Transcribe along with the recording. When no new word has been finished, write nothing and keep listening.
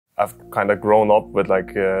I've kind of grown up with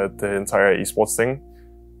like the entire esports thing.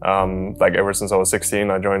 Like ever since I was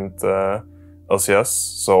 16, I joined LCS.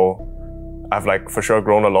 So I've like for sure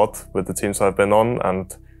grown a lot with the teams I've been on.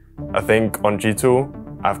 And I think on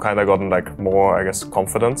G2, I've kind of gotten like more, I guess,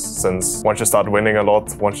 confidence, since once you start winning a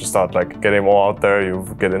lot, once you start like getting more out there, you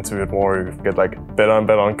get into it more, you get like better and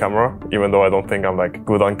better on camera. Even though I don't think I'm like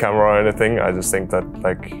good on camera or anything, I just think that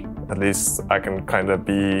like at least I can kind of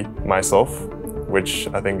be myself, which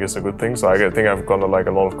I think is a good thing. So I think I've gotten like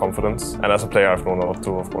a lot of confidence, and as a player I've grown a lot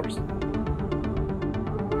too, of course.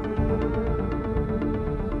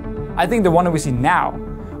 I think the Wunder we see now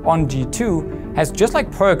on G2 has, just like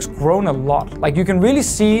Perks, grown a lot. Like you can really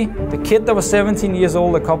see the kid that was 17 years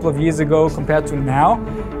old a couple of years ago compared to now.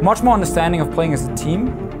 Much more understanding of playing as a team,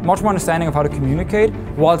 much more understanding of how to communicate,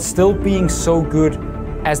 while still being so good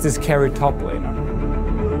as this carry top laner.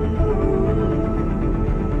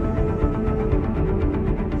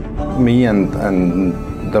 Me and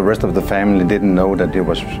the rest of the family didn't know that he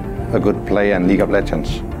was a good player in League of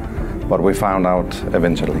Legends, but we found out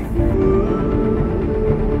eventually.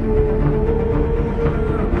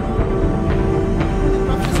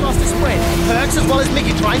 Perks as well as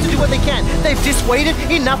Mickey trying to do what they can. They've dissuaded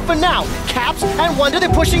enough for now. Caps and Wunder,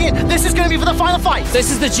 they're pushing in. This is going to be for the final fight.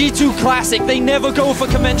 This is the G2 classic. They never go for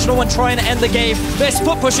conventional and try and end the game. They're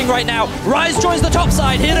split pushing right now. Rise joins the top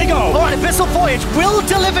side. Here they go. All right, Abyssal Voyage will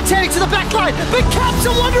deliver Teddy to the back line, but Caps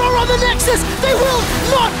and Wunder are on the Nexus. They will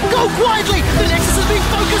not go quietly. The Nexus is being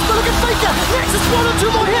focused, but look at Faker. Nexus 1 or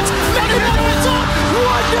 2 more hits. Mega Man on top.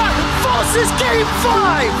 Wunder forces game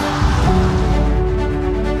 5.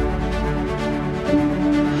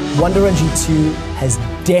 Wunder on G2 has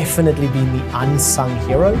definitely been the unsung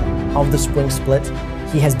hero of the spring split.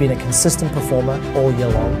 He has been a consistent performer all year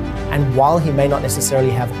long, and while he may not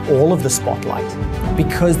necessarily have all of the spotlight,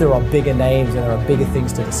 because there are bigger names and there are bigger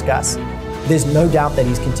things to discuss, there's no doubt that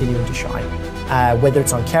he's continuing to shine. Whether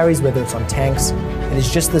it's on carries, whether it's on tanks, it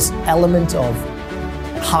is just this element of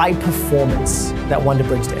high performance that Wunder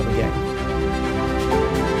brings to every game.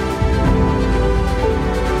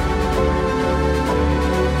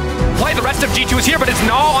 The rest of G2 is here, but it's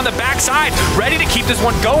Gnaw on the backside, ready to keep this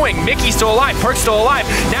one going. Mickey's still alive, Perk's still alive.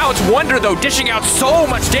 Now it's Wunder, though, dishing out so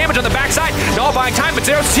much damage on the backside. Gnaw buying time, but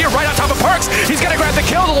Zeros is here right on top of Perks. He's gonna grab the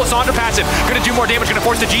kill, the Lysandra passive. Gonna do more damage, gonna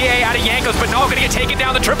force the GA out of Jankos, but Gnaw gonna get taken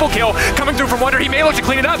down, the triple kill. Coming through from Wunder, he may look to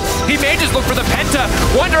clean it up. He may just look for the Penta.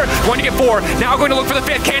 Wunder going to get 4, now going to look for the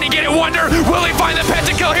 5th. Can he get it, Wunder? Will he find the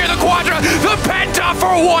Penta kill here, the Quadra? The Penta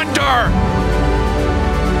for Wunder!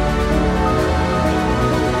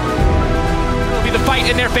 The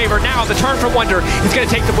fight in their favor. Now the turn for Wunder. He's going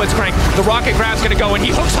to take the Blitzcrank. The rocket grab's going to go, and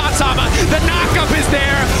he hooks Hansama. The knockup is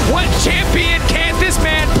there. What champion can't this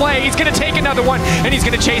man play? He's going to take another one, and he's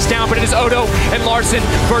going to chase down, but it is Odo and Larson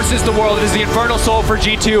versus the world. It is the Infernal Soul for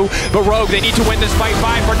G2, but Rogue, they need to win this fight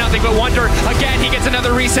 5 for nothing, but Wunder, again, he gets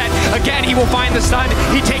another reset. Again, he will find the stun.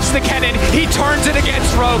 He takes the cannon. He turns it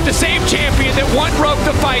against Rogue. The same champion that won Rogue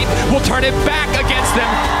the fight will turn it back against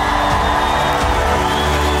them.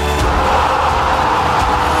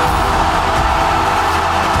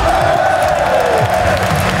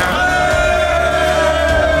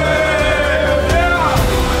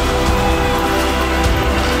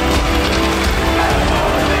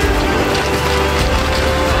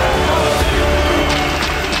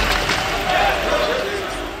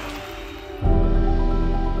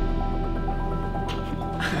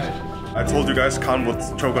 I told you guys Khan would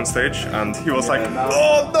choke on stage, and he was like,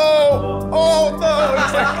 oh no! Oh no!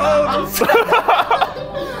 It's like, oh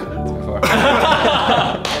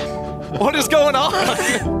no! What is going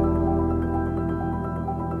on?